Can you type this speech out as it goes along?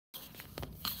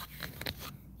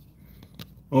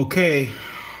Okay,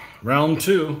 round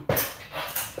two.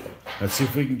 Let's see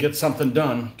if we can get something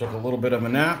done. Took a little bit of a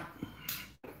nap,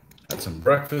 had some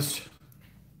breakfast.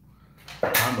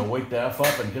 Time to wake the F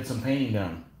up and get some painting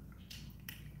done.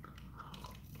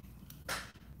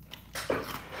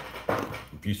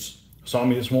 If you saw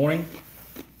me this morning,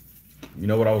 you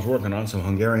know what I was working on, some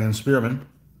Hungarian Spearmen.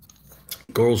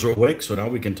 Girls are awake, so now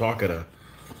we can talk at a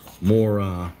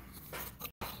more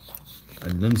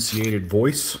enunciated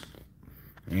voice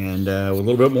and with a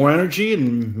little bit more energy,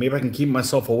 and maybe I can keep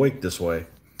myself awake this way.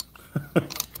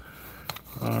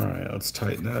 All right, let's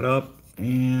tighten that up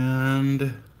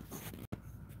and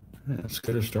let's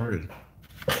get her started.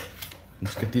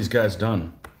 Let's get these guys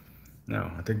done.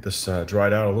 Now, I think this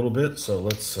dried out a little bit, so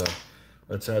let's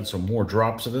add some more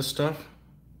drops of this stuff.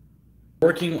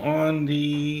 Working on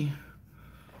the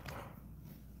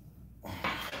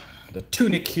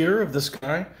tunic here of this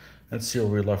guy. Let's see where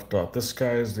we left off. This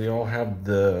guy's, they all have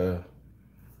the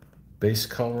base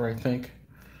color, I think.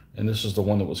 And this is the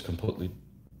one that was completely,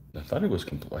 I thought it was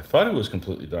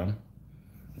completely done.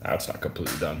 Nah, it's not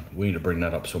completely done. We need to bring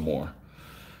that up some more.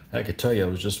 I could tell you I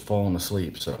was just falling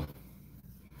asleep, so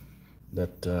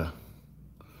that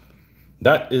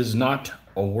is not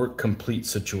a work complete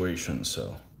situation,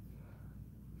 so.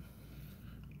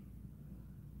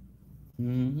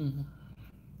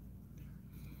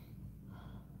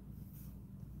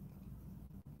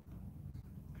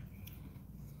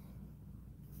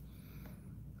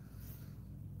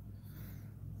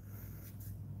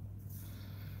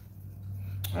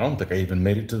 I don't think I even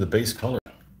made it to the base color.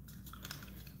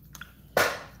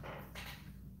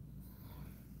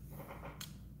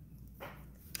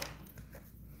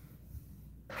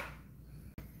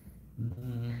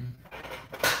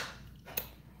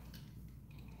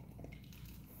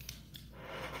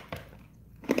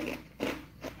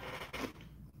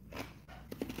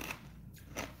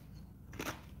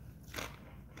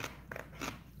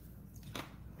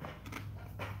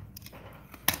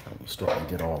 I'm starting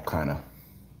to get all kind of.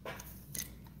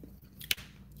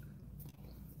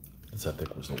 This I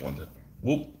think was the one that.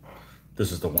 Whoop!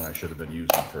 This is the one I should have been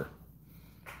using for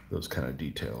those kind of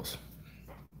details.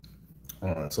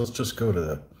 All right, so let's just go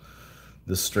to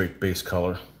this straight base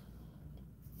color.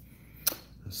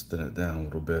 Let's thin it down a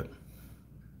little bit.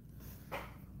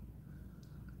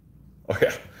 Oh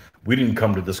yeah, we didn't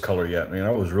come to this color yet, man.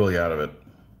 I was really out of it.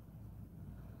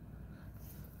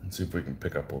 Let's see if we can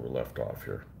pick up where we left off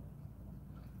here.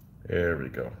 There we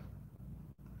go.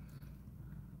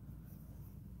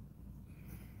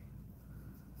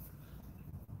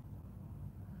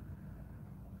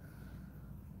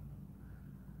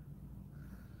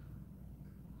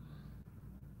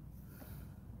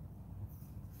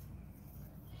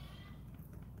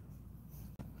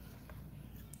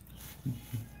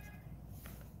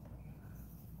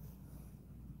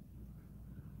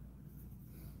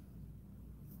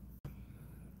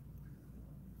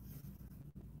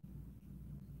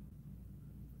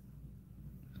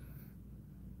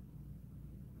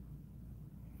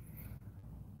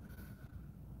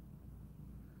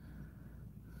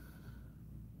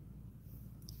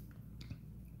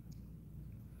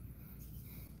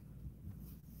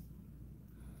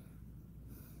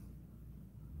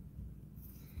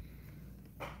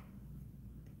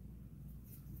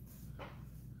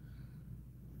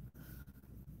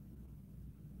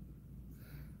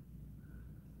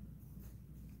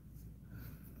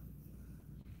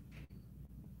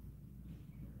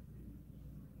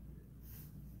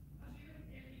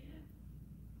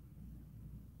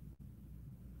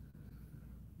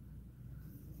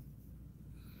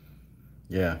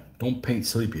 Yeah, don't paint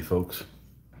sleepy, folks.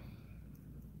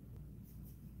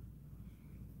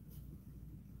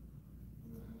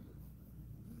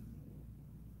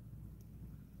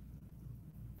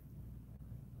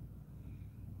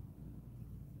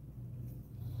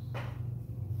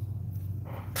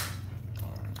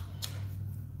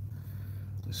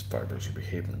 These fibers are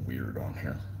behaving weird on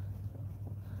here.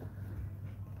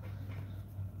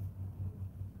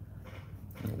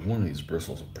 One of these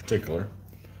bristles in particular,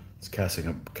 it's catching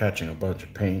a bunch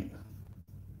of paint.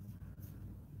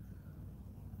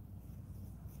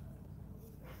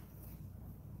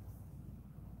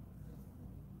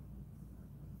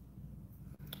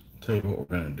 Tell you what we're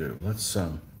gonna do. Let's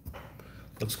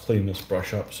clean this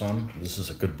brush up some. This is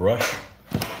a good brush.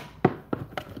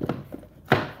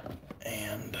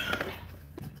 And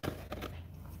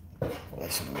well,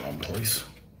 that's in the wrong place.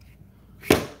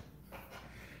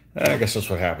 I guess that's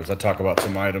what happens. I talk about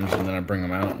some items and then I bring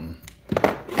them out and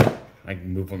I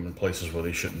can move them in places where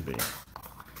they shouldn't be.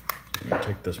 I'm gonna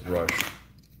take this brush,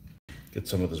 get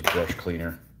some of this brush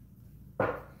cleaner.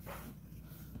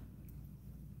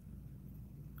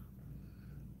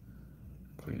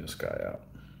 this guy out.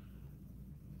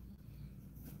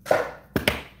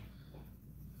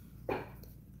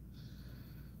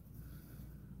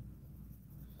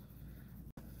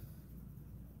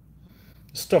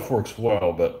 Stuff works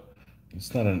well, but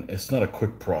it's not a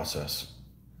quick process.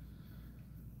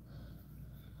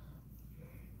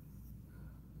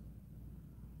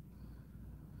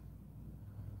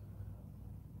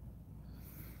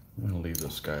 I'm gonna leave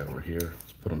this guy over here.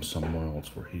 Let's put him somewhere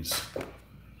else where he's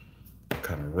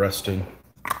kind of resting.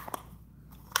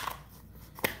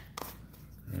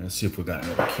 And let's see if we got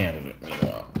another candidate.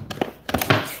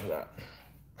 Thanks for that.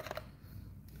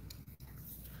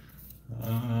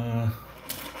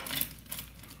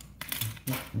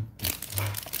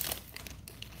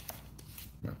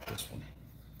 Not this one.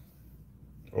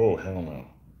 Oh, hell no.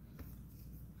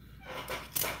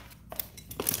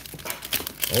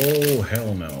 Oh,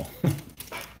 hell no.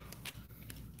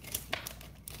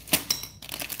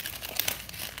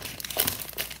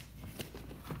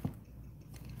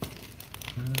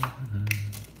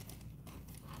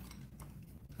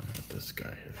 This guy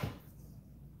here.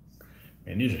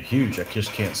 Man, these are huge. I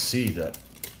just can't see that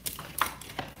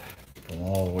from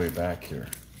all the way back here.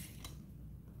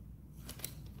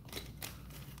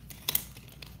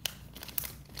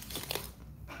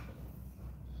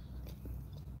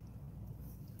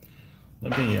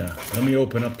 Let me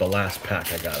open up the last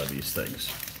pack I got of these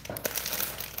things.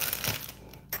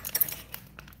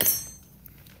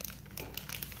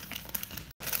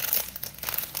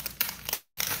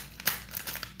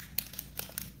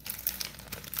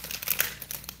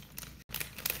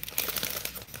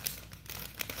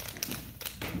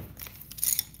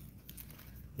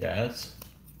 Yes?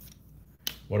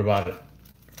 What about it?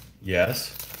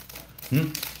 Yes?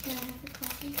 Can I have the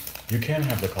coffee? You can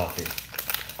have the coffee.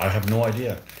 I have no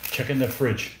idea. Check in the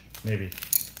fridge, maybe.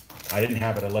 I didn't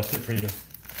have it. I left it for you.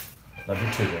 Love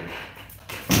you too, baby.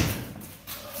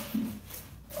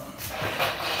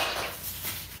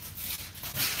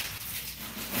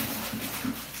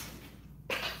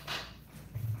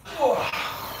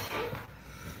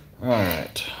 All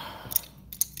right.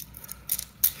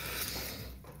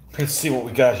 Let's see what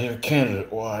we got here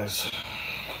candidate-wise.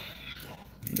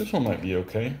 This one might be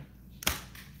okay.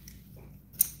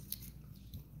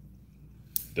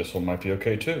 This one might be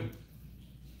okay too.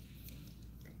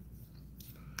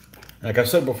 Like I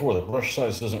said before, the brush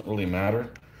size doesn't really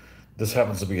matter. This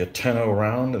happens to be a 10-0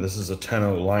 round, and this is a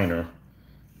 10-0 liner.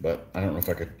 But I don't know if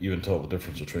I could even tell the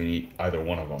difference between either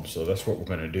one of them. So that's what we're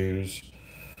gonna do. Is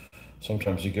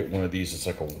sometimes you get one of these, it's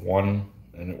like a 1,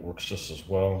 and it works just as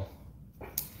well.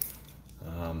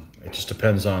 It just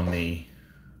depends on the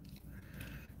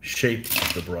shape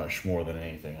of the brush more than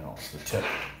anything else, the tip.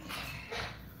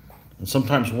 And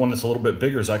sometimes one that's a little bit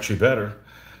bigger is actually better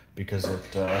because it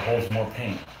holds more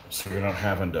paint. So you're not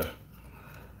having to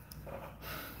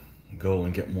go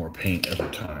and get more paint every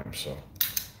time. So,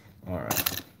 all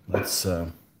right, let's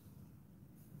check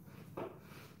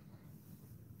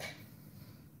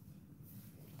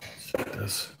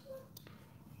this.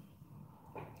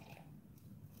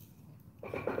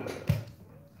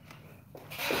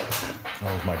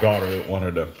 That was my daughter that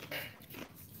wanted the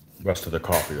rest of the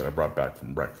coffee that I brought back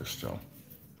from breakfast. So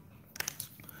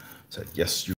said,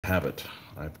 yes, you have it.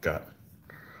 I've got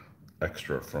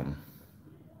extra from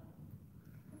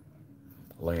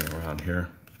laying around here.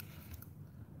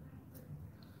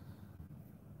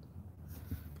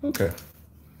 Okay,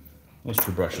 those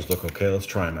two brushes look okay. Let's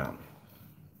try them out.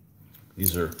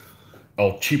 These are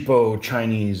El Cheapo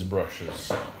Chinese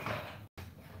brushes.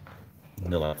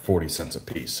 And they're like 40 cents a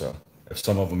piece. So if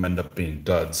some of them end up being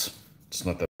duds, it's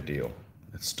not that big a deal.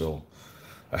 It's still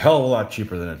a hell of a lot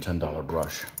cheaper than a $10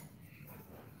 brush.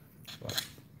 But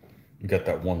you got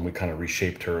that one, we kind of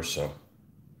reshaped her, so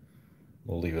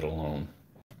we'll leave it alone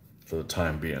for the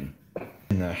time being.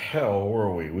 In the hell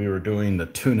were we? We were doing the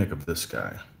tunic of this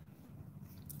guy.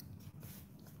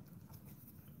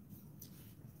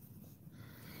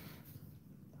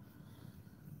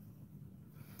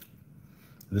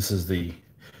 This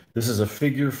is a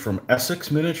figure from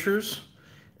Essex Miniatures,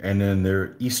 and then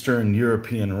their Eastern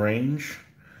European range,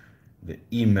 the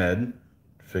EMED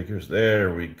figures.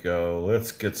 There we go.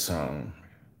 Let's get some.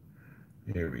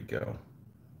 Here we go.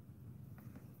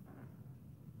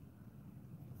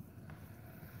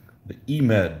 The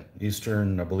EMED,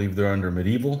 Eastern, I believe they're under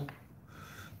medieval.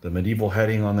 The medieval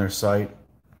heading on their site.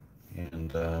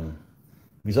 And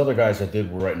these other guys I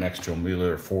did were right next to them,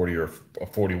 either 40 or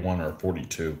 41 or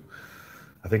 42.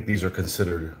 I think these are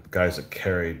considered guys that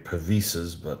carried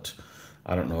pavises, but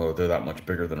I don't know if they're that much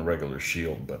bigger than a regular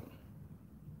shield, but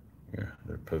yeah,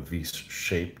 they're pavise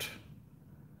shaped.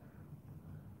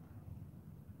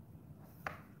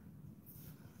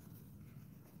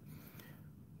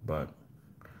 but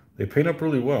they paint up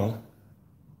really well.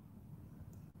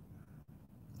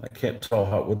 I can't tell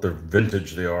what their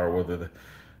vintage they are, whether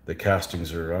the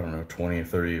castings are, I don't know, 20 or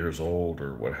 30 years old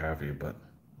or what have you, but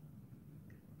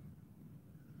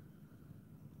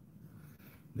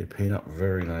they paint up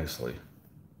very nicely.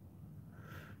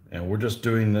 And we're just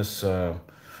doing this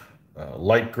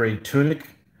light gray tunic.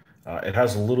 It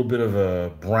has a little bit of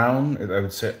a brown,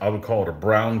 I would call it a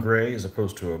brown gray as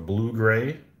opposed to a blue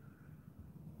gray.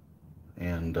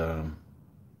 And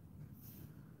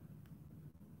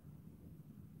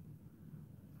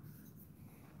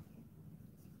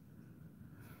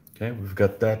okay, we've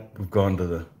got that. We've gone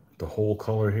to the whole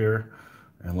color here.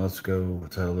 And let's add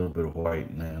a little bit of white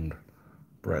and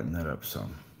brighten that up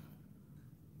some.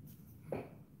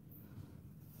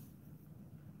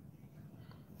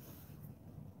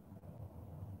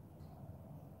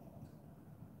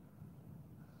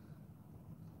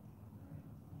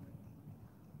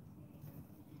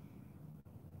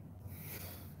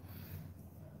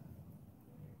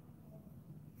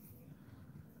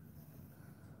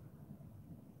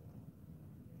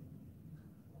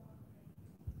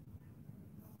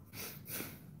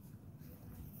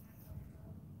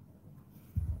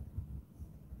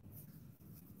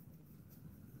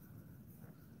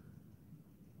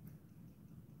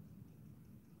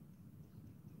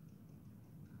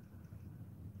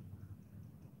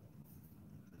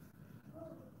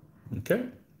 Okay,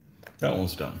 that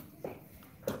one's done.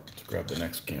 Let's grab the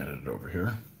next candidate over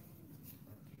here.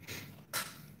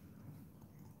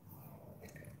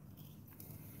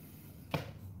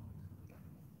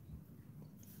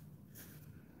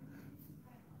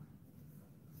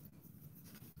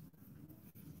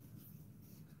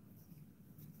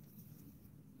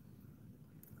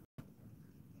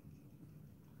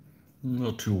 A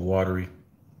little too watery.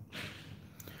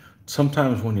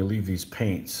 Sometimes when you leave these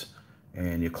paints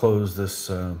and you close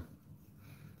this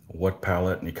wet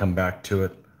palette and you come back to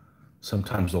it,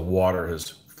 sometimes the water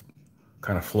has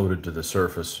kind of floated to the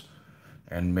surface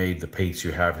and made the paints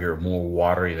you have here more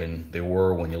watery than they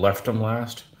were when you left them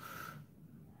last.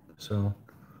 So,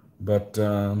 but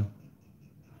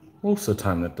most of the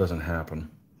time that doesn't happen.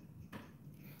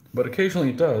 But occasionally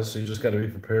it does, so you just got to be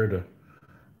prepared to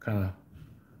kind of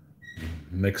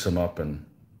mix them up, and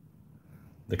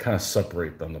they kind of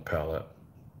separate on the palette.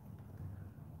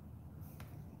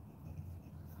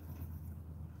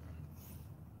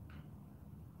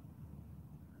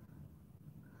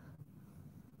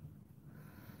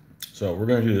 So we're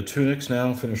going to do the tunics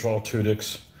now, finish all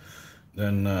tunics.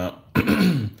 Then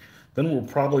then we're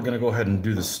probably going to go ahead and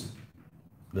do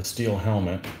the steel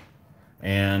helmet.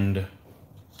 And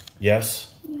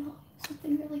yes? Can you help me with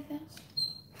something really fast?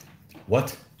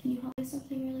 What? Can you help me with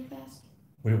something really fast?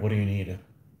 What do you need?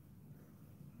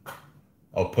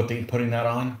 Oh, putting that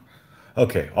on?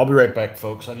 Okay, I'll be right back,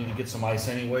 folks. I need to get some ice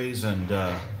anyways, and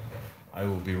I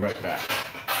will be right back.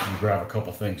 I'm grab a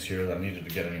couple things here that I needed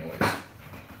to get anyways.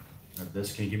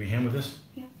 This, can you give me a hand with this?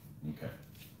 Yeah. Okay.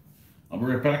 I'll be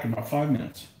right back in about 5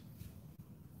 minutes.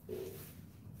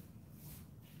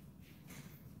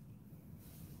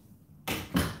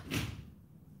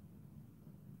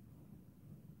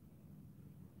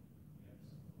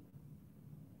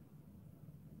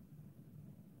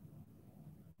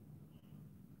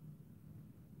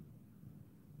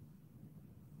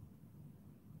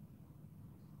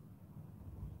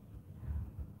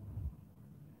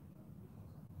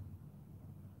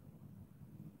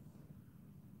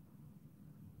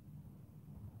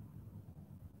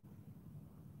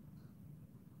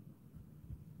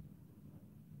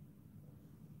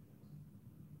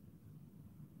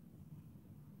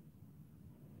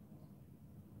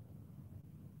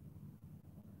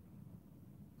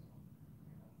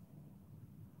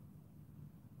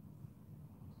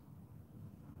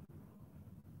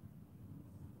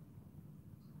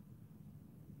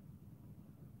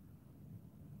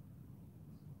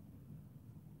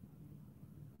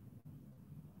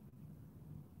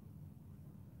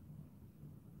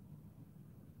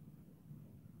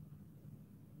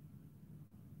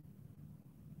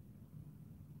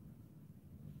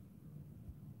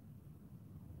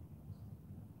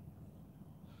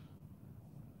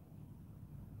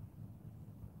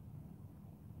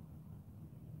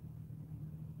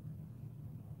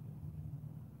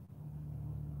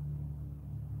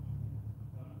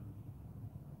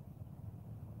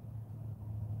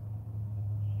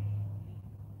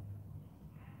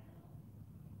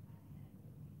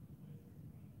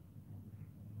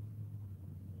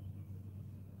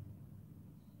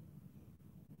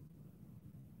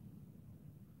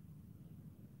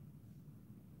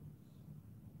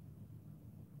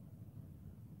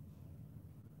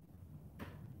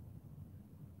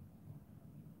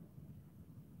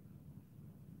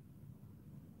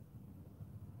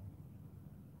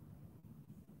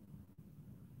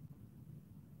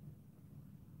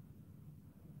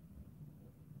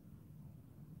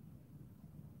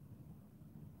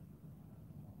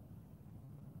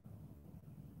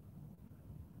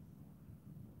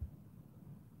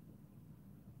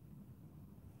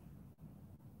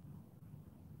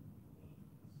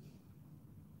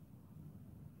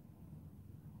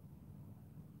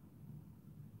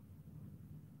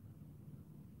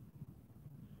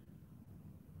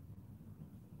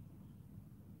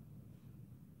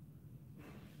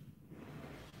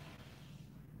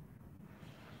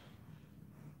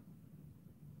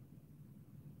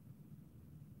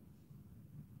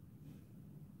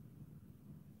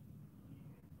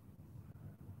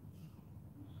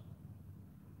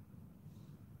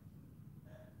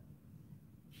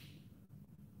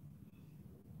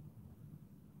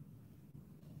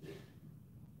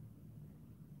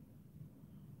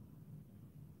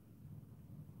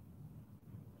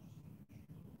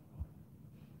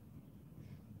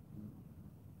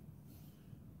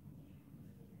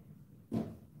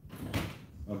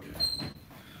 Okay.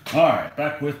 All right,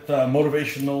 back with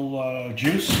motivational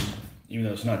juice, even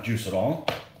though it's not juice at all.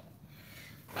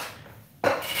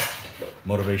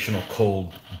 Motivational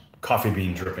cold coffee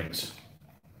bean drippings.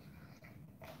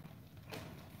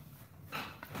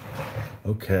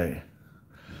 Okay.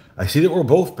 I see that we're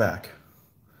both back.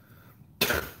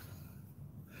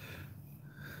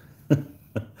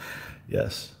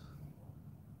 Yes.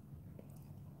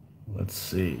 Let's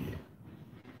see.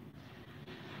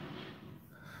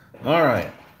 All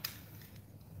right.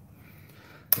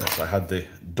 Yes, I had the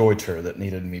Deuter that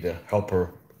needed me to help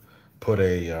her put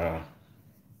a,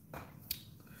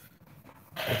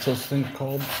 what's those things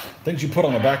called? Things you put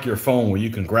on the back of your phone where you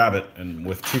can grab it and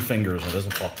with 2 fingers and it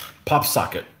doesn't fall. Pop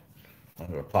socket. I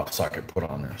have a pop socket put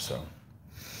on there, so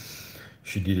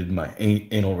she needed my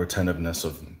anal retentiveness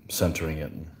of centering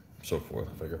it and so forth.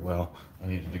 I figured, well, I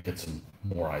needed to get some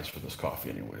more ice for this coffee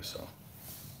anyway, so.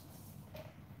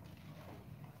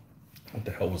 What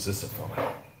the hell was this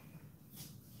about?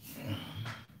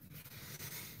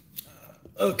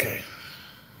 Okay.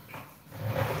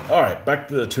 All right, back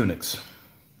to the tunics.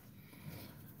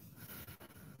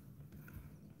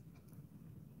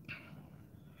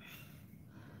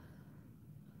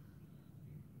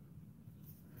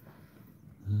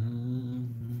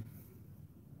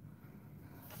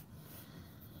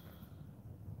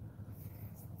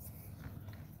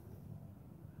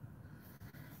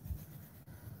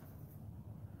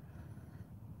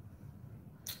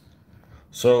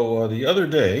 So the other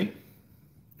day,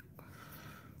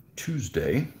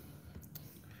 Tuesday,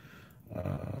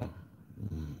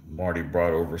 Marty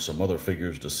brought over some other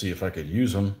figures to see if I could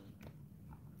use them.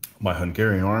 My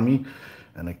Hungarian army,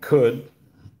 and I could.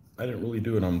 I didn't really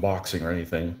do an unboxing or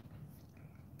anything.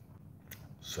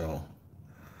 So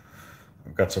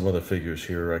I've got some other figures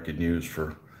here I could use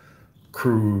for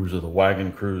crews or the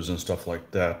wagon crews and stuff like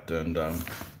that. And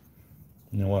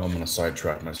you know what? I'm going to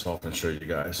sidetrack myself and show you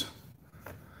guys.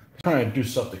 I'm trying to do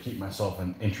stuff to keep myself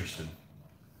interested.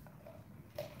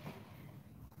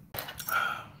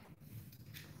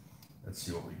 Let's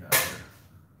see what we got here.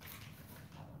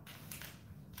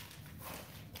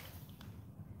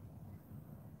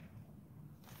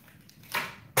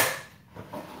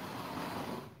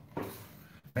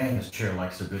 Man, this chair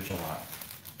likes the bitch a lot.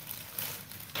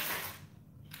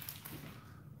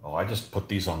 Oh, I just put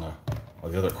these on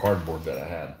the other cardboard that I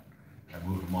had. I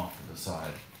moved them off to the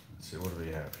side. Let's see, what do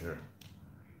we have here?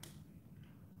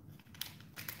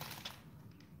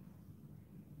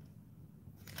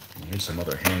 Here's some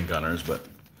other handgunners, but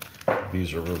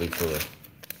these are really for the...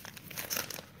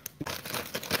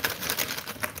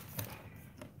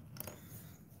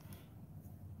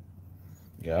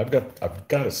 Yeah, I've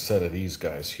got a set of these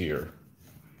guys here.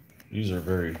 These are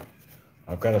very...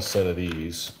 I've got a set of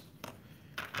these,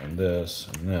 and this,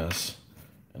 and this,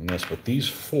 and this, but these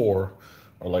 4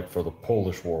 are like for the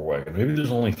Polish war wagon. Maybe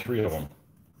there's only 3 of them.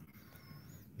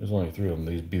 There's only 3 of them.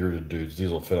 These bearded dudes.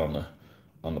 These will fit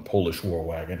on the Polish war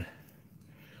wagon,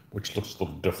 which looks a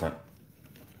little different.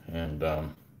 And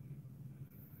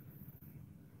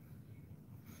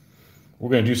we're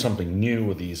going to do something new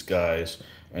with these guys,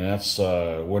 and that's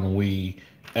when we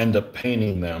end up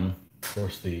painting them. Of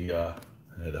course, the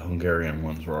Hungarian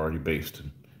ones were already based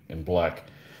in black.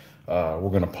 We're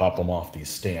going to pop them off these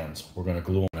stands. We're going to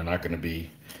glue them. They're not going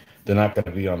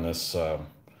to be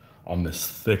on this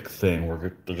thick thing.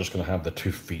 They're just going to have the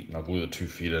 2 feet, and I'll glue the 2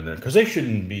 feet in there because they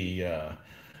shouldn't be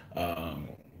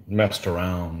messed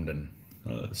around. And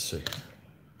let's see,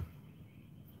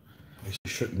 they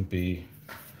shouldn't be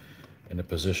in a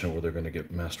position where they're going to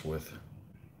get messed with.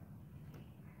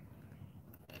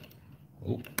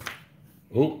 Oh,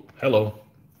 oh, hello.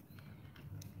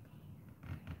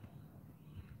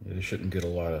 They shouldn't get a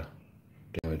lot of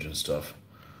damage and stuff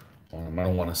on them. I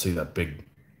don't want to see that big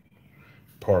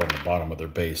part on the bottom of their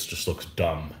base. Just looks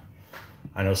dumb.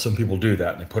 I know some people do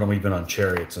that and they put them even on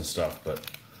chariots and stuff,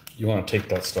 but you want to take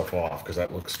that stuff off because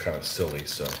that looks kind of silly.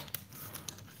 So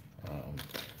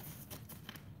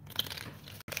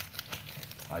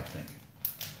I think.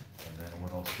 And then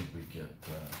what else should we get?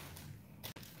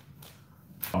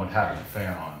 I'm having a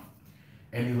fan on.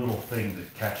 Any little thing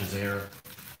that catches air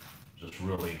just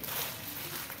really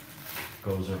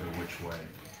goes every which way.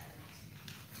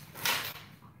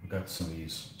 We've got some of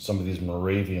these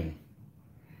Moravian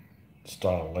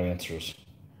style lancers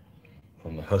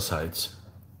from the Hussites.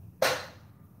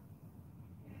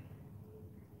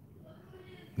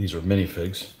 These are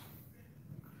minifigs,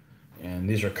 and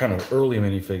these are kind of early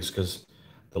minifigs because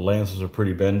the lances are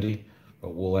pretty bendy,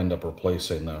 but we'll end up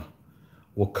replacing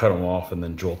we'll cut them off and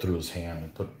then drill through his hand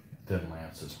and put thin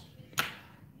lances.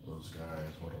 Those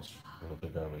guys, what else?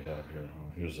 other guy we have here?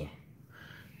 Oh,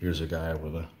 here's a guy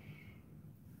with a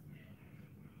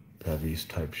Pavis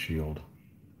type shield.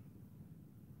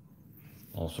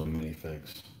 Also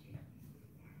minifigs.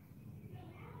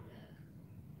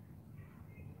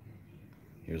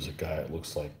 Here's a guy. It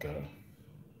looks like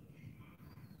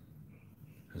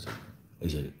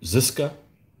is it Ziska?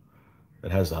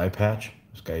 That has the eye patch.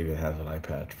 This guy even has an eye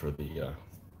patch for the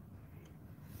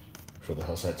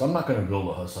Hussites. I'm not going to build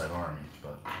a Hussite army,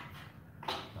 but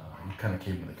he kind of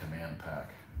came in the command pack.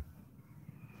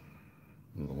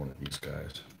 Another one of these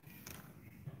guys.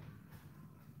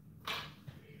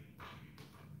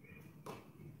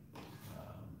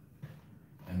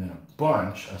 And then a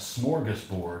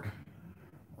smorgasbord.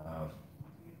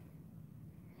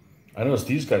 I noticed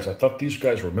these guys, I thought these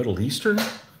guys were Middle Eastern,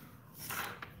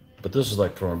 but this is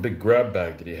like from a big grab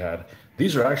bag that he had.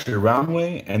 These are actually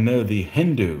Roundway, and they're the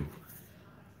Hindu.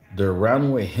 They're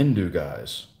Roundway Hindu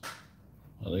guys.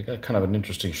 Well, they got kind of an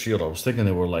interesting shield. I was thinking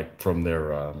they were like from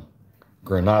their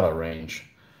Granada range.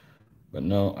 But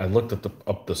no, I looked at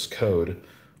up this code,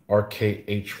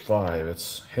 RKH5.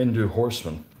 It's Hindu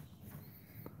Horseman.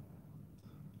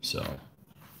 So,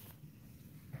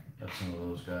 that's some of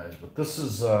those guys. But this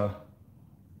is,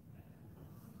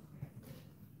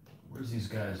 where's these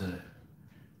guys that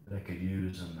I could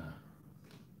use in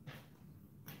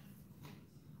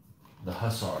the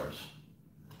Hussars?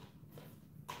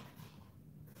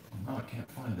 No, I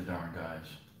can't find the darn guys.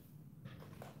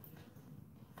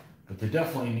 But they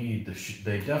definitely need the,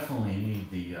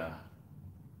 here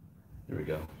we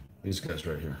go. These guys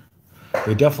right here.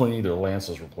 They definitely need their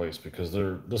lances replaced because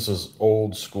this is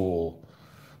old school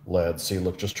lead. See,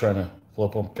 look, just trying to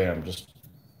flip them, bam, just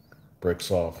breaks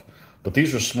off. But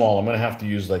these are small. I'm going to have to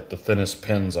use like the thinnest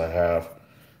pins I have.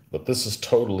 But this is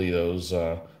totally those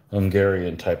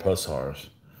Hungarian type Hussars.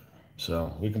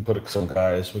 So we can put some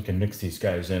guys, we can mix these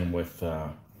guys in with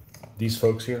these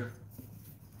folks here.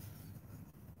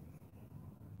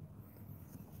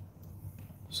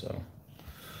 So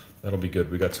that'll be good.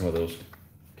 We got some of those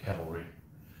cavalry.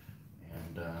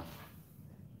 And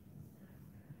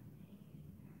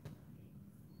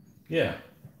yeah.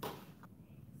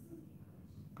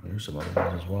 There's some other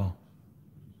ones as well.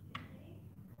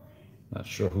 Not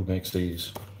sure who makes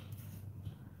these.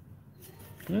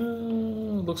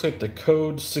 Looks like the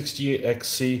code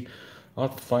 68XC. I'll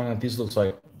have to find out. These looks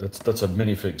like that's a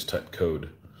minifigs type code.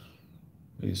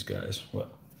 These guys.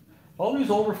 What? All these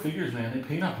older figures, man, they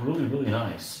paint up really, really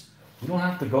nice. You don't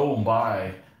have to go and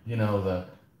buy, you know,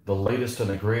 the latest and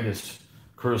the greatest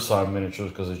Kurosan miniatures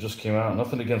because they just came out.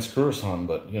 Nothing against Kurosan,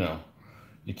 but you know,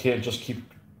 you can't just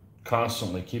keep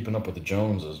constantly keeping up with the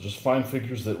Joneses. Just find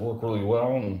figures that work really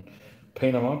well and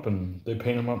paint them up, and they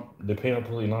paint them up. They paint up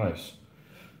really nice.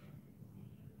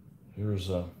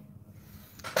 Here's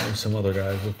some other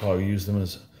guys. We'll probably use them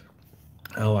as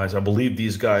allies. I believe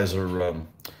these guys are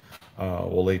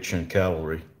Wallachian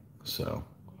cavalry. So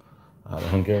the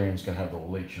Hungarians can have the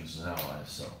Wallachians as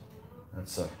allies.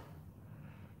 So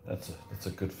that's a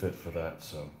good fit for that.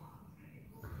 So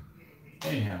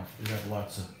anyhow, we got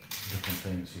lots of different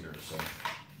things here. So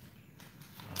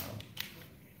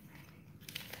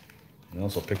I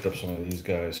also picked up some of these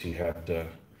guys. He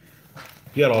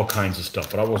had all kinds of stuff,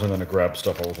 but I wasn't going to grab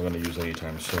stuff I wasn't going to use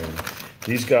anytime soon.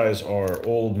 These guys are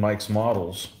old Mike's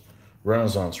Models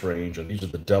Renaissance range, and these are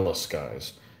the Delos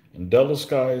guys. And Delos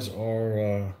guys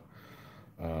are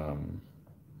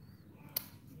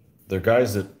they're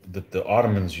guys that the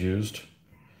Ottomans used,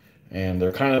 and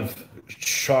they're kind of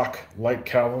shock light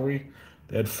cavalry.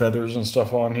 They had feathers and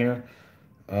stuff on here.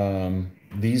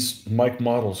 These Mike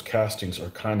Models castings are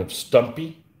kind of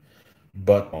stumpy,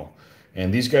 but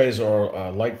and these guys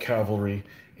are light cavalry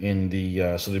in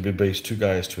the so they've been based 2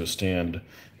 guys to a stand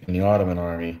in the Ottoman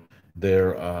army.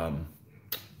 They're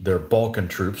Balkan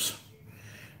troops,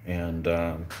 and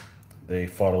they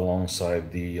fought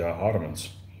alongside the Ottomans.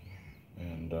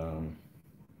 And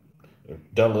they're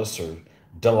Delis or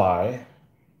Delai,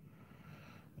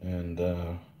 and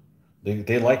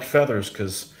they like feathers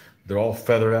because they're all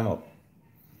feathered out,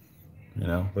 you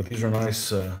know. But these are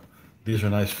nice. These are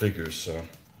nice figures. So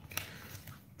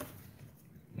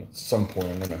at some point,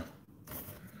 I'm gonna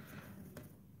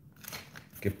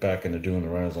get back into doing the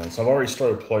Renaissance. I've already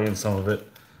started playing some of it.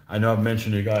 I know I've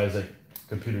mentioned to you guys a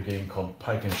computer game called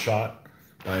Pike and Shot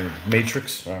by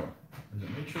Matrix. Is it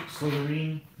Matrix?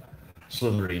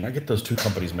 Slytherin. I get those 2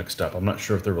 companies mixed up. I'm not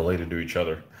sure if they're related to each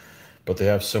other, but they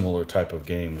have similar type of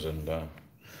games. And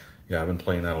yeah, I've been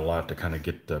playing that a lot to kind of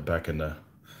get back into,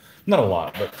 not a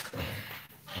lot, but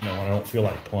you know, when I don't feel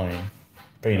like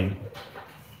painting.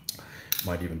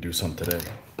 Might even do some today,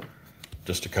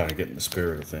 just to kind of get in the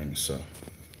spirit of things. So,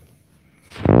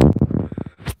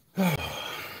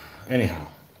 anyhow,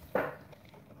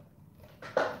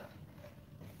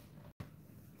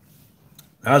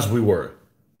 as we were.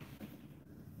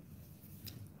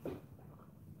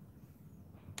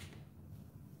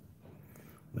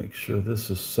 Make sure this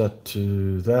is set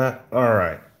to that. All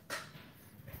right.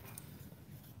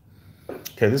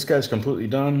 Okay, this guy's completely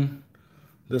done.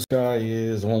 This guy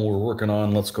is the one we're working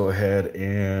on. Let's go ahead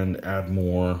and add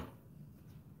more.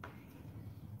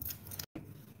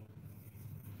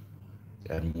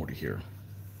 Add more to here.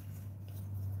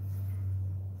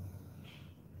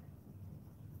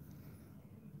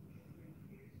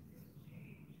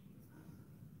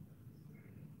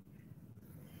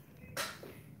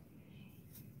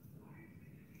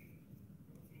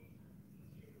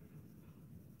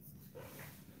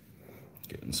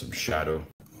 Getting some shadow.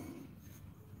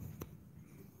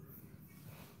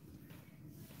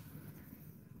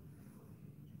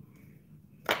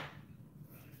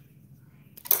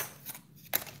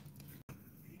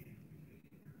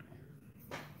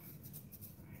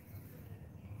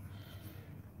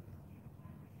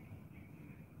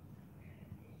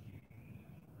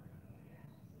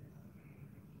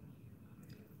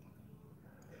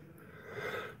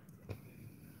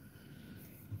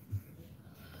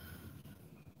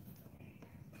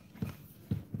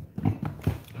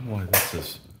 I don't know why this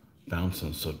is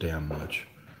bouncing so damn much.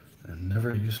 I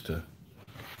never used to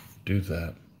do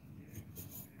that.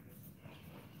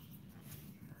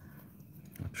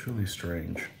 Truly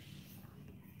strange.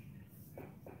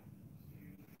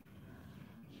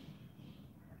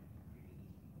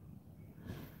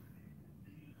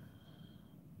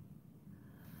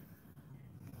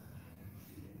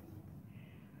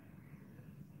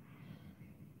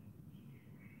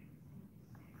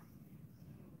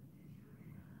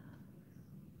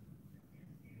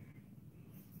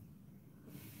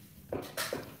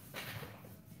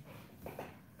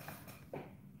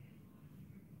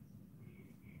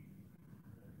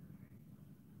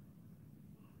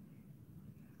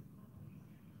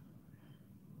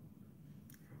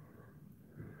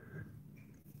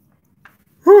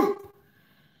 Whew.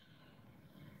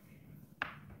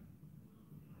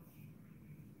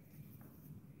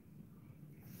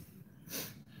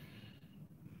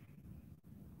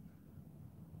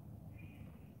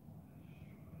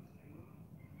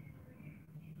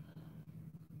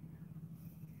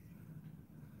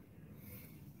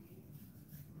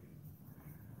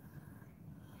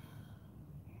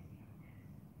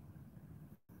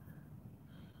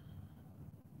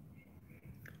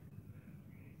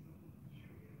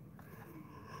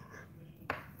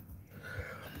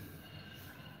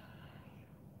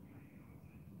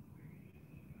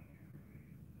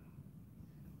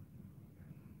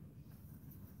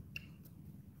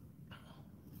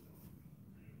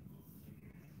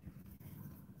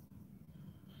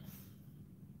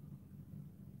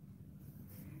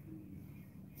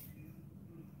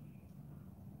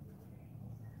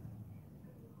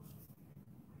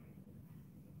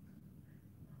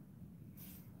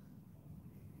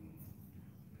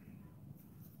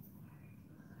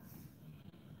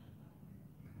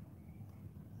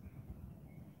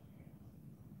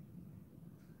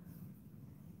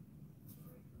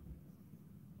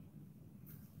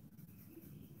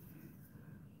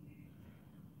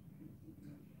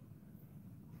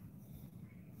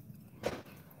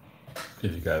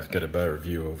 If you guys get a better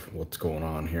view of what's going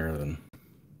on here than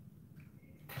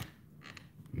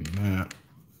that.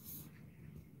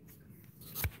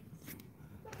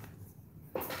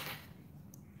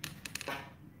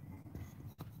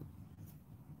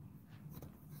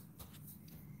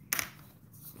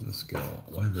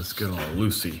 Why did this get all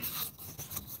loosey?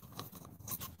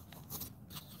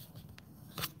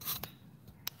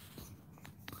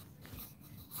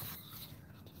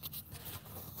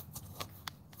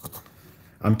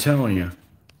 I'm telling you,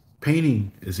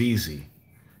 painting is easy.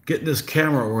 Getting this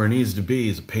camera where it needs to be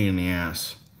is a pain in the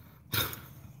ass.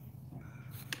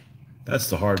 That's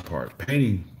the hard part.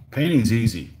 Painting's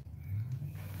easy.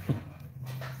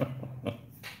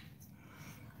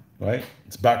 Right?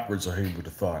 It's backwards, I would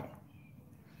have thought.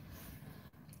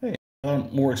 Hey,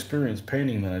 I'm more experienced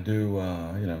painting than I do,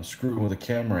 screwing with a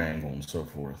camera angle and so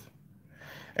forth.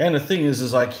 And the thing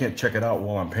is I can't check it out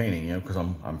while I'm painting, because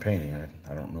I'm painting.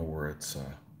 I don't know where it's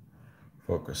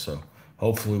focused. So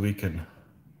hopefully we can.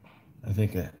 I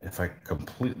think if I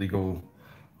completely go,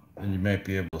 then you might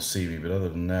be able to see me. But other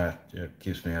than that, it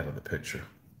keeps me out of the picture.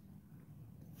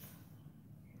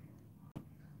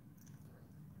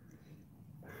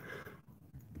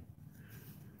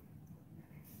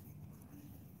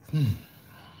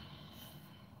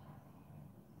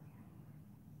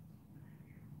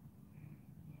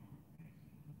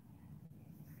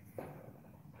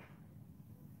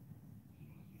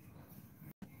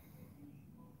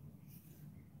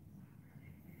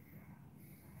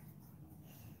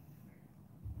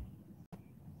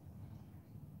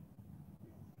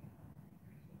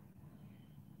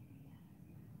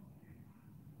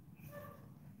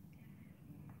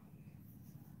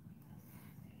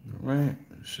 right?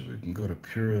 So we can go to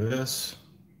pure this,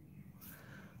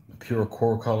 pure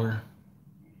core color.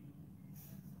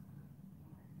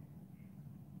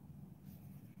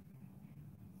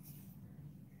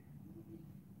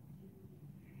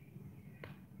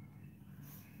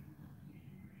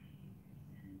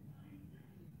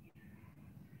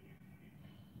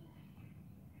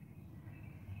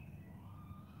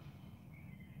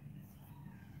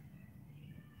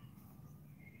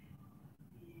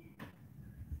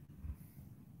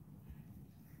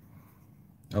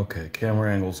 Okay,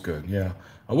 camera angle's good. Yeah,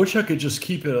 I wish I could just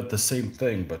keep it at the same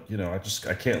thing, but you know,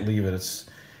 I can't leave it.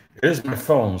 It is my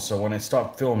phone, so when I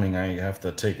stop filming, I have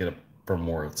to take it from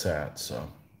where it's at.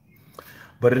 So,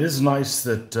 but it is nice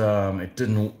that it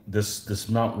didn't. This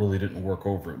mount really didn't work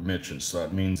over at Mitch's, so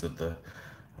that means that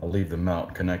I'll leave the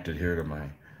mount connected here to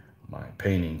my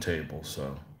painting table.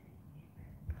 So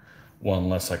one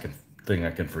less thing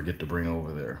I can forget to bring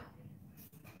over there.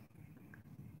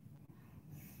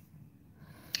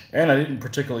 And I didn't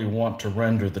particularly want to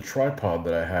render the tripod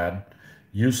that I had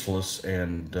useless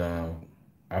and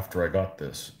after I got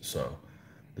this. So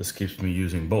this keeps me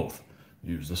using both.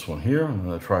 Use this one here and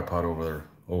the tripod over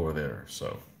there.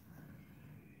 So,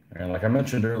 and like I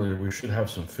mentioned earlier, we should have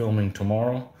some filming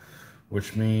tomorrow,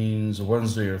 which means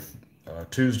Wednesday or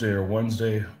Tuesday or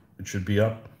Wednesday it should be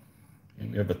up.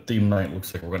 And we have a theme night.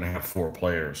 Looks like we're going to have 4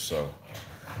 players. So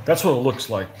that's what it looks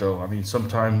like, though. I mean,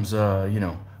 sometimes you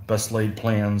know, best laid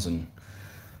plans and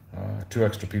 2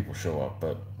 extra people show up,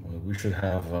 but we should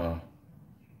have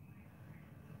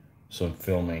some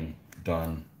filming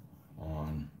done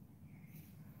on,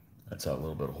 that's that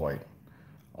little bit of white,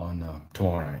 on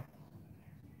tomorrow night.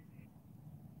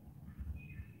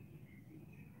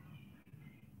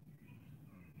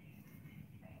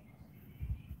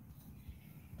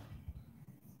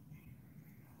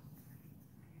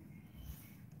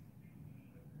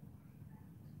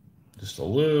 Just a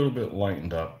little bit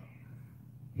lightened up,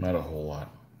 not a whole lot.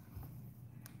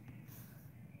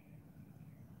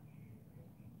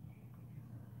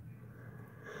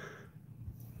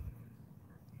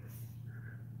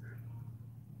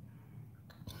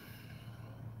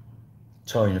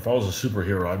 Telling you, if I was a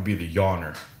superhero, I'd be the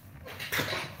yawner.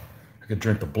 I could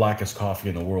drink the blackest coffee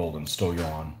in the world and still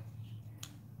yawn.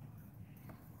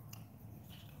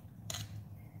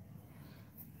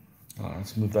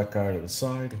 Let's move that guy to the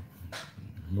side.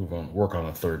 Move on, work on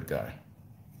the third guy.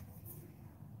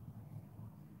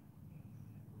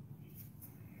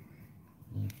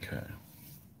 Okay.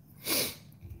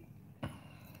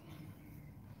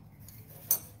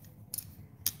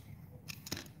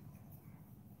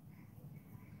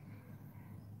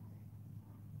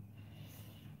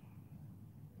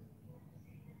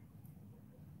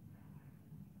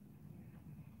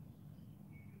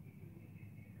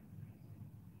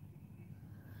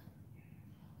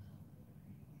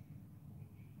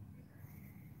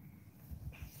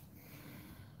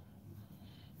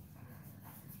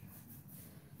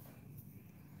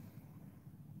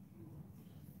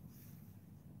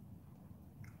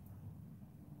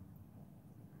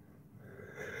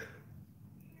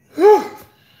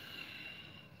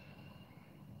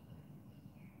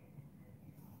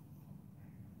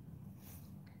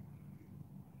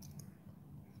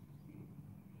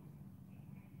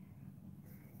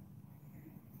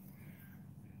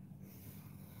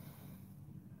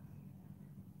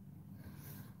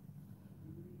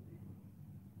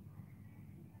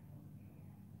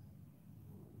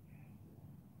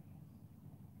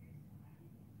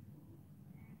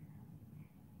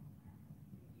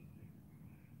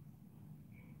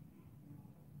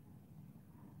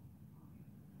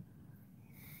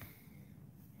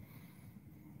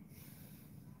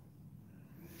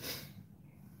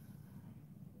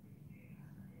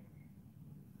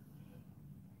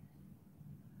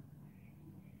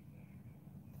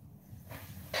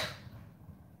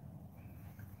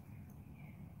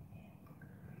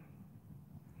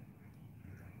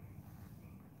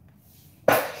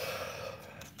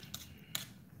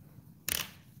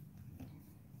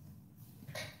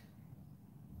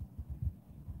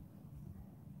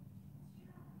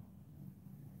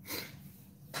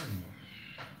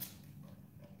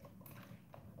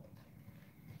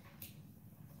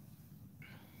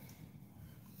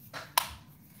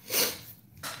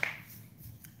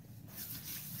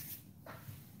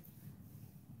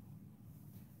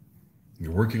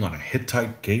 You're working on a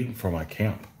Hittite game for my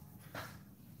camp.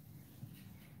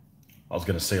 I was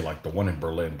going to say like the one in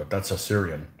Berlin, but that's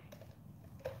Assyrian.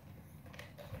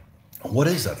 What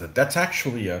is that? That's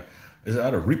actually is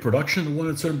that a reproduction of the one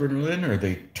that's in Berlin, or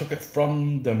they took it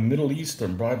from the Middle East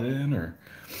and brought it in, or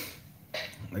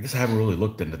I guess I haven't really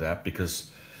looked into that because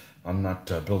I'm not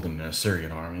building an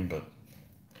Assyrian army, but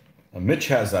Mitch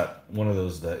has that one of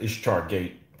those, the Ishtar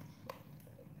Gate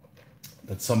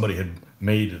that somebody had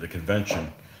made at a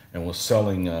convention and was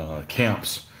selling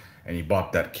camps, and he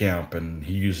bought that camp and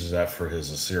he uses that for his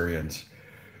Assyrians.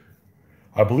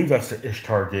 I believe that's the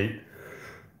Ishtar Gate.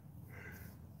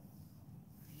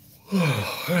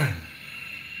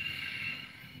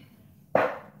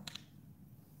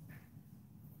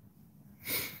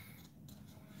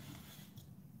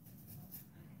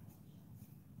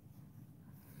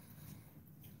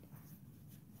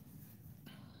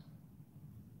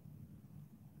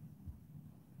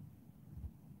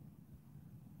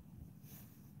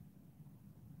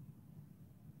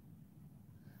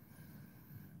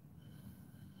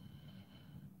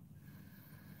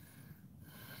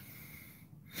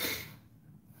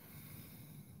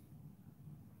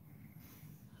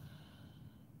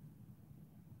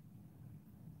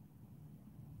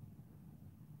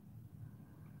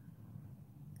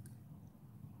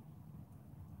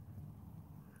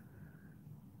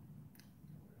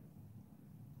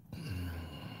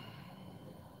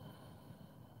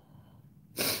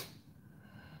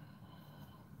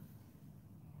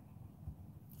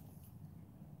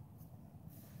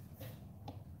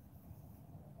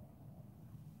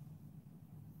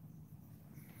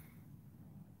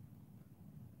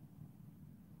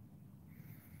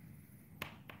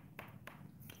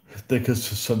 I think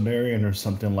it's a Sumerian or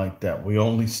something like that. We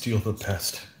only steal the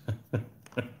best.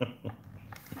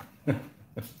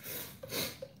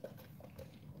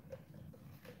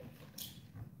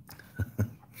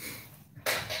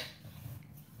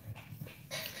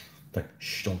 Like,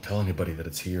 shh, don't tell anybody that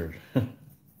it's here.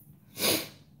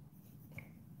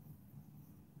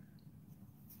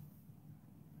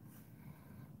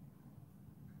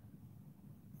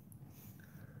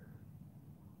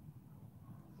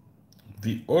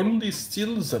 We only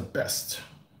steal the best.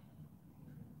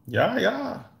 Yeah,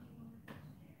 yeah.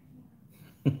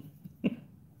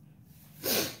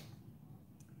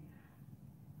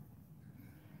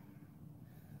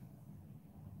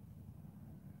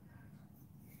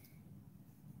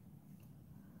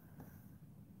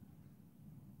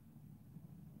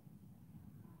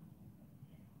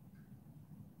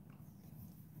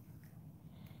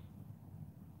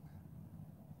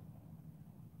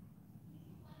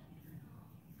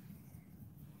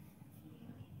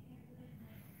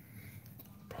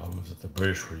 Problem is that the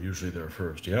British were usually there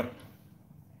first. Yep.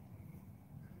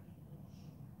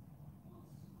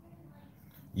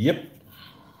 Yep.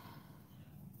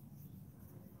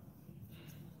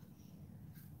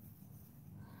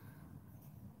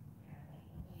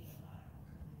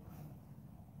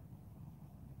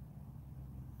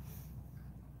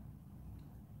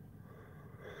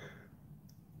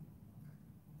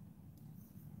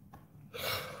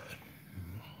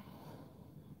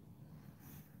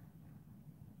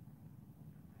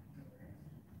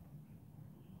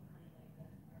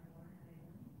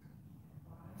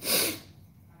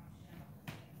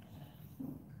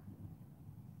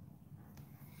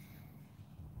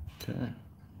 Okay.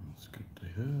 Let's get to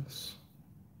this.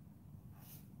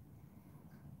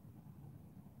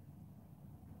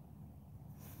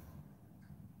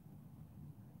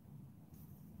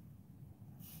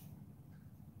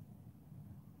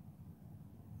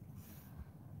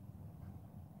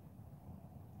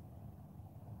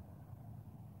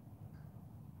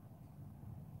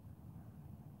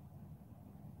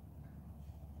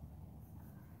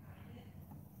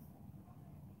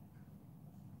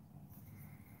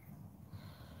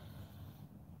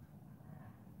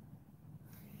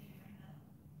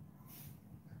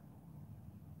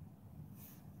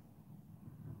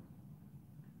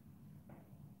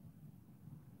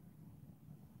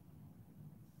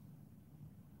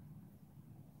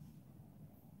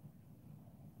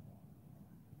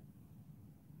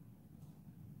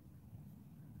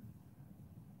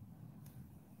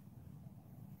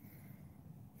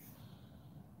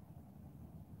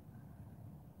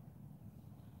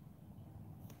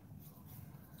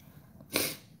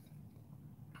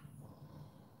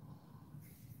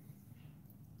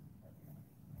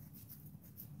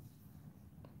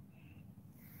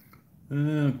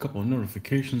 A couple of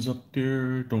notifications up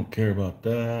there. Don't care about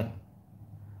that.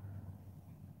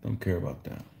 Don't care about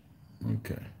that.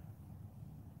 Okay.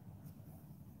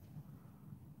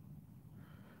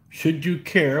 Should you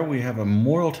care, we have a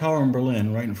memorial tower in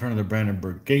Berlin right in front of the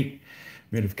Brandenburg Gate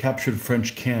made of captured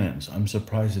French cannons. I'm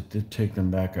surprised it did take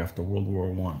them back after World War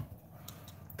One.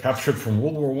 Captured from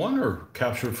World War One or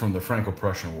captured from the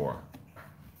Franco-Prussian War?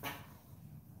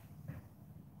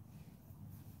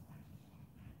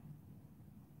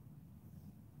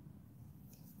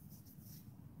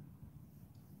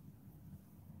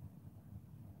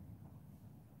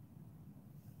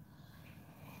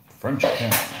 French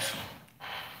cannons.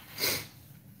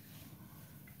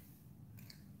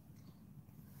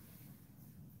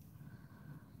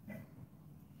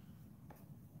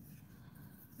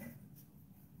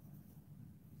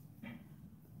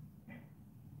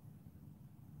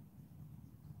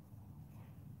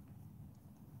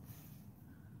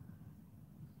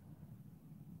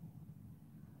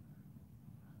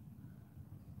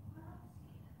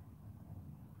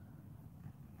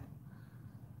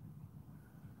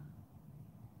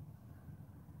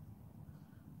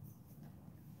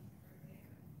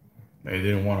 They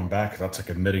didn't want them back. That's like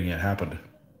admitting it happened.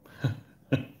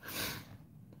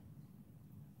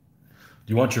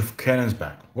 You want your cannons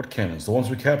back. What cannons? The ones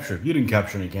we captured. You didn't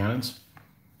capture any cannons.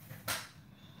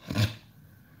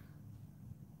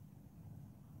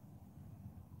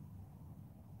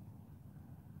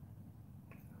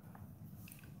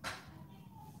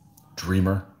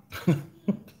 Dreamer.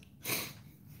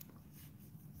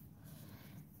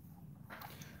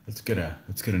 Let's get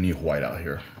a new white out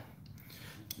here.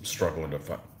 I'm struggling to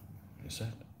find. Is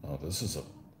that? Oh, this is a.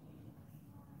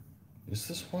 Is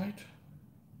this white?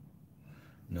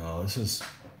 No, this is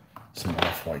some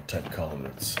off-white type color.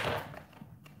 That's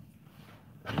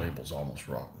the label's almost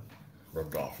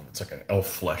rubbed off. It's like an elf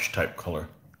flesh type color.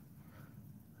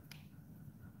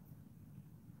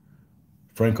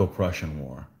 Franco-Prussian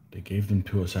War. They gave them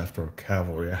to us after our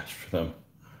cavalry asked for them.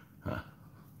 Huh.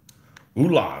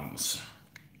 Uhlans.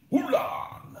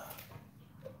 Uhlan.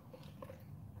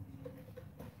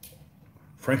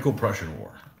 Franco-Prussian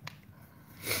War.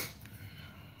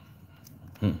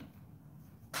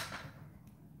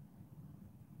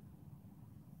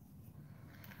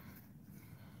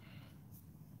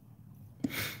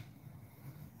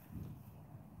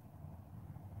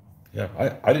 Yeah,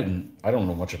 I don't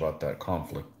know much about that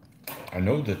conflict. I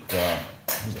know that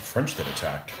it was the French that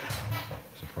attacked,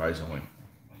 surprisingly.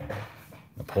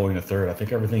 Napoleon III, I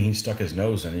think everything he stuck his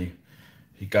nose in,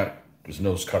 he got his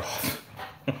nose cut off.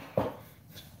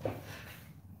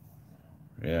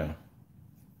 Yeah.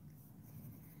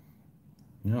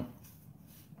 Yep.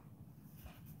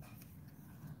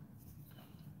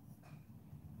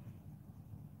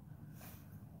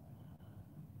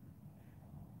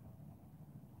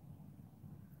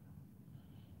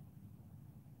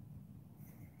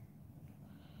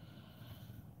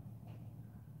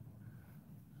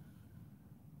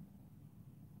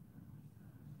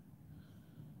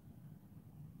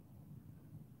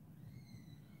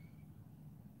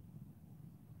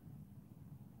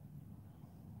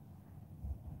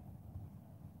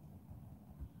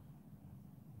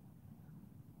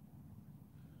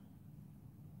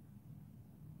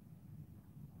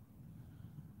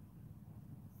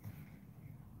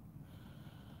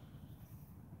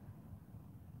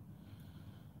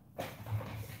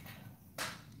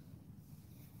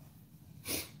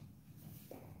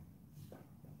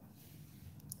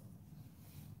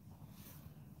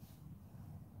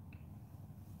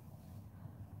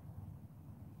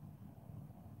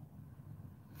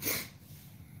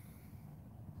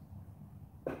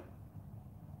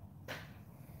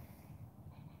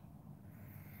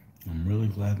 I'm really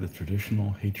glad the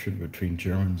traditional hatred between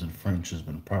Germans and French has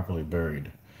been properly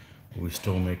buried, but we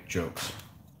still make jokes.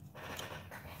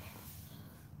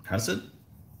 Has it?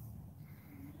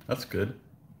 That's good.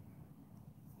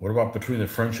 What about between the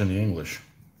French and the English?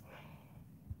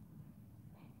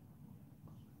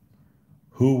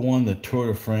 Who won the Tour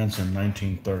de France in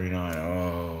 1939?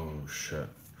 Oh, shit.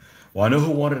 Well, I know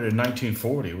who won it in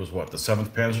 1940. It was what, the 7th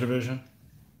Panzer Division?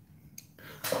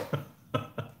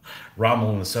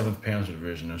 Rommel in the 7th Panzer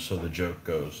Division, or so the joke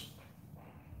goes.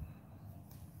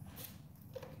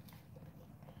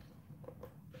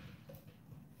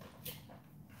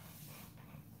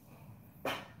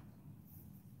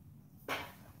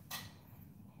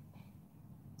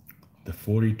 The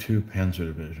 42 Panzer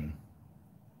Division.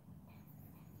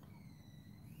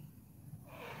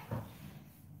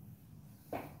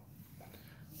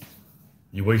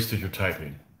 You wasted your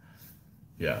typing.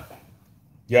 Yeah.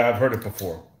 Yeah, I've heard it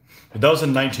before. But that was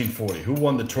in 1940. Who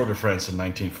won the Tour de France in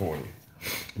 1940?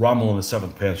 Rommel in the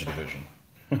 7th Panzer Division.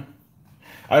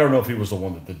 I don't know if he was the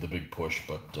one that did the big push,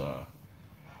 but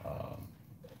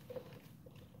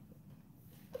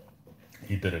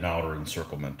he did an outer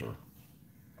encirclement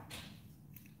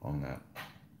on that.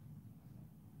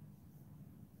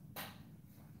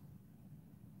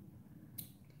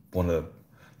 One of the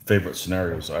favorite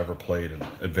scenarios I ever played in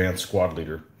Advanced Squad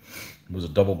Leader was a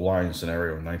double-blind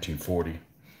scenario in 1940.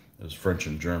 It was French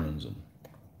and Germans, and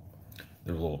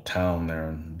there was a little town there.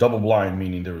 And double-blind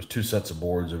meaning there was 2 sets of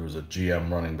boards. There was a GM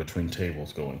running between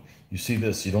tables going, you see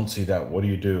this, you don't see that, what do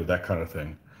you do? That kind of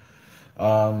thing.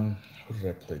 Who did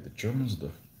I play? The Germans, the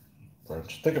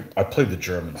French? I think I played the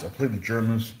Germans. I played the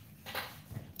Germans.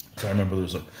 So I remember there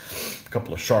was a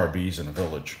couple of Charbis in a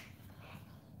village,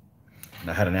 and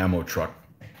I had an ammo truck.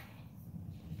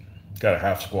 Got a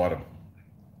half squad of.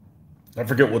 I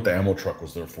forget what the ammo truck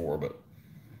was there for, but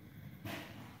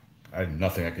I had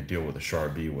nothing I could deal with a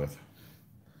Charbi with.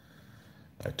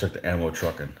 I took the ammo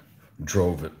truck and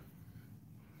drove it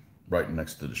right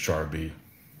next to the Charbi.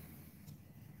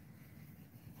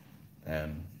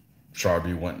 And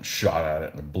Charbi went and shot at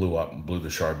it and it blew up and blew the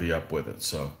Charbi up with it.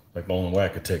 So, like, the only way I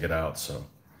could take it out. So,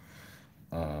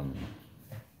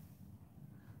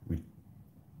 we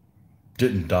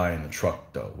didn't die in the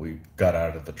truck, though. We got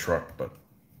out of the truck, but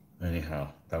anyhow,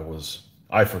 that was,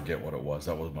 I forget what it was.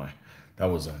 That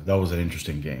was an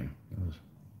interesting game.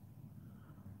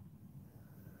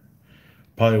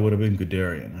 Probably would have been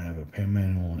Guderian. I have a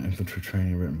manual on infantry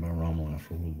training written by Rommel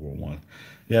after World War One.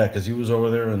 Yeah, because he was over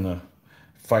there in the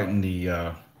fighting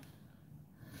the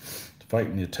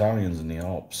Italians in the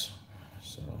Alps.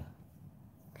 So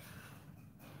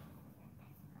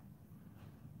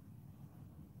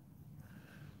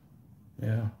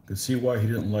yeah, could see why he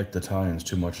didn't like the Italians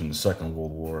too much in the Second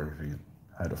World War if he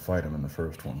had to fight them in the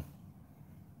first one.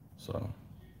 So.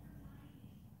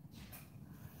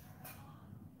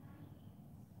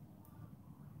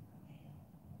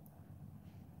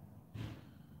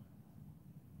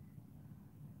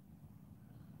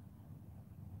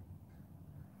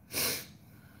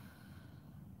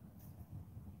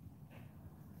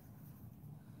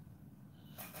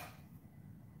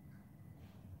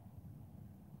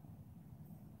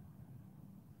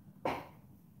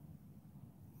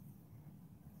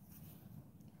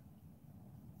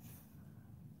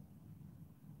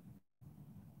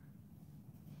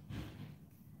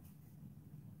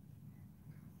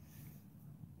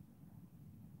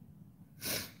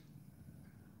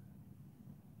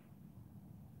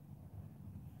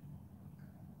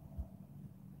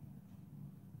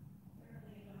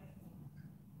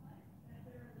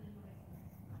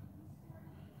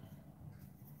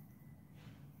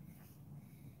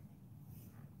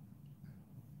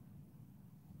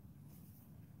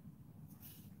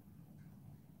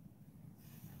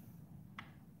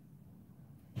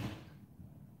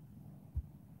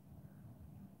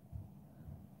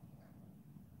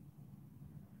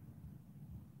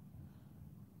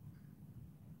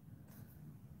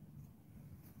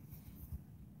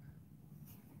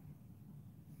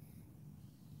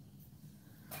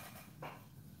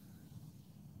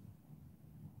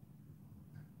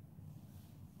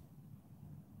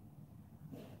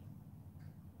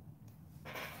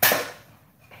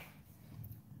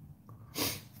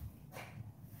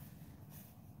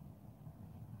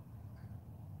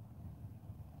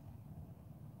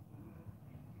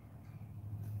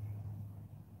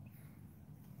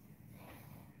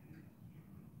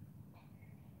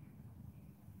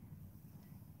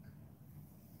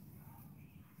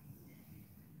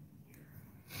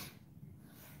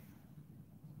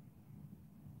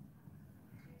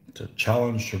 It's a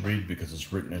challenge to read because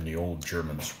it's written in the old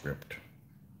German script.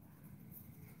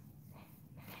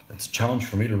 It's a challenge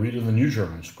for me to read in the new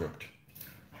German script.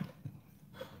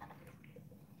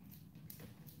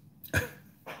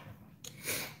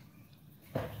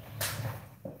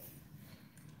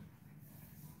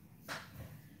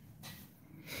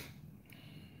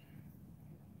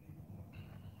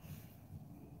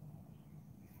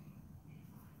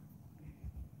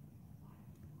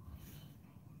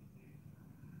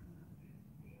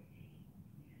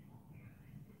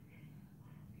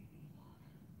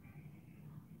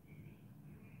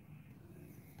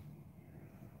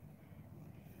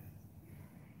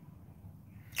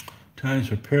 Italians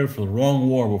prepared for the wrong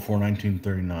war before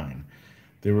 1939.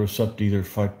 They were set to either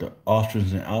fight the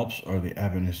Austrians in the Alps or the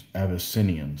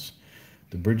Abyssinians.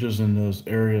 The bridges in those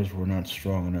areas were not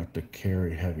strong enough to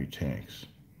carry heavy tanks.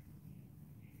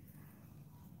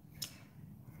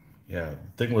 Yeah, the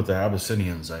thing with the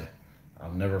Abyssinians,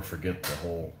 I'll never forget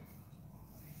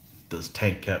those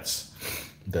tankettes,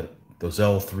 those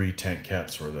L3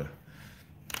 tankettes where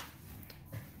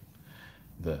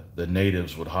the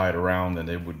natives would hide around and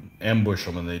they would ambush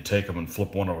them and they'd take them and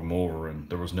flip one of them over and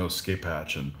there was no escape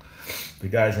hatch and the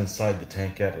guys inside the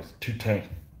tankette was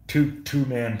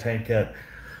two-man tankette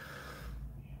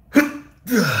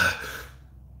the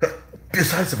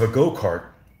size of a go-kart.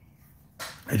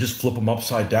 They just flip them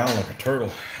upside down like a turtle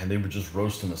and they would just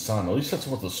roast in the sun. At least that's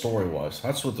what the story was.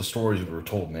 That's what the stories we were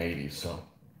told in the 80s, so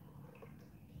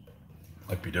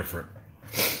might be different.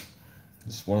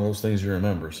 It's one of those things you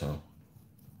remember, so.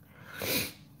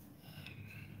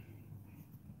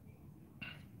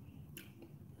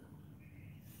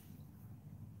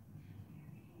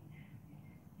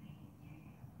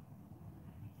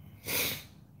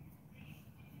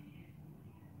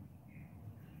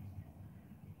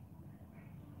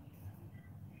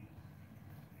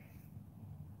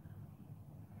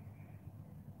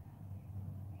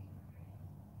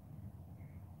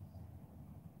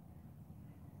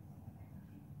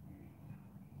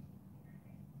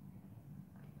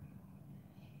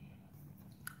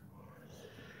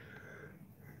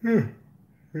 Man,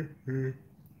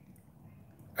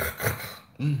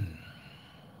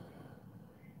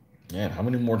 how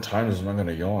many more times am I going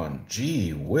to yawn?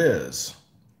 Gee whiz.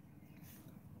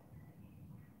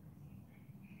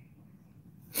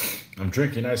 I'm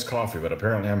drinking iced coffee, but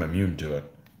apparently I'm immune to it.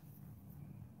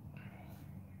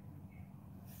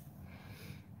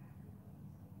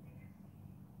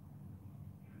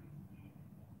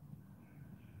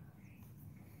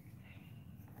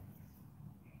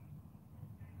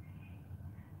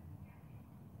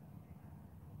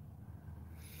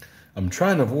 I'm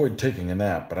trying to avoid taking a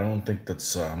nap, but I don't think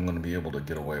that's I'm going to be able to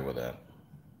get away with that.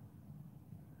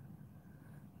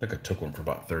 I think I took one for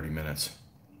about 30 minutes.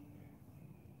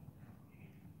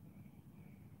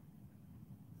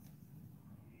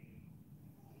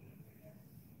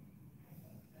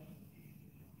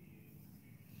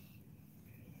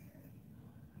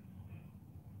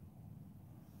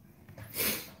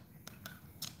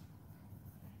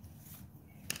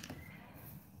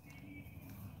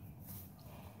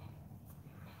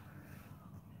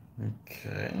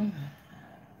 Okay.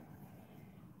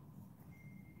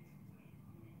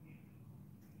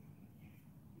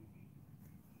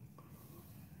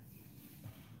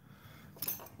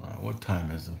 What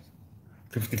time is it?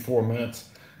 54 minutes.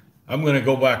 I'm gonna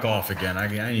go back off again. I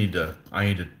need to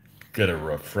get a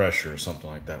refresher or something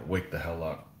like that. Wake the hell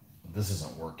up. This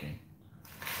isn't working.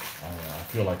 I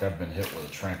feel like I've been hit with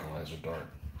a tranquilizer dart.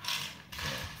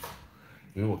 So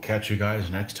we will catch you guys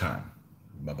next time.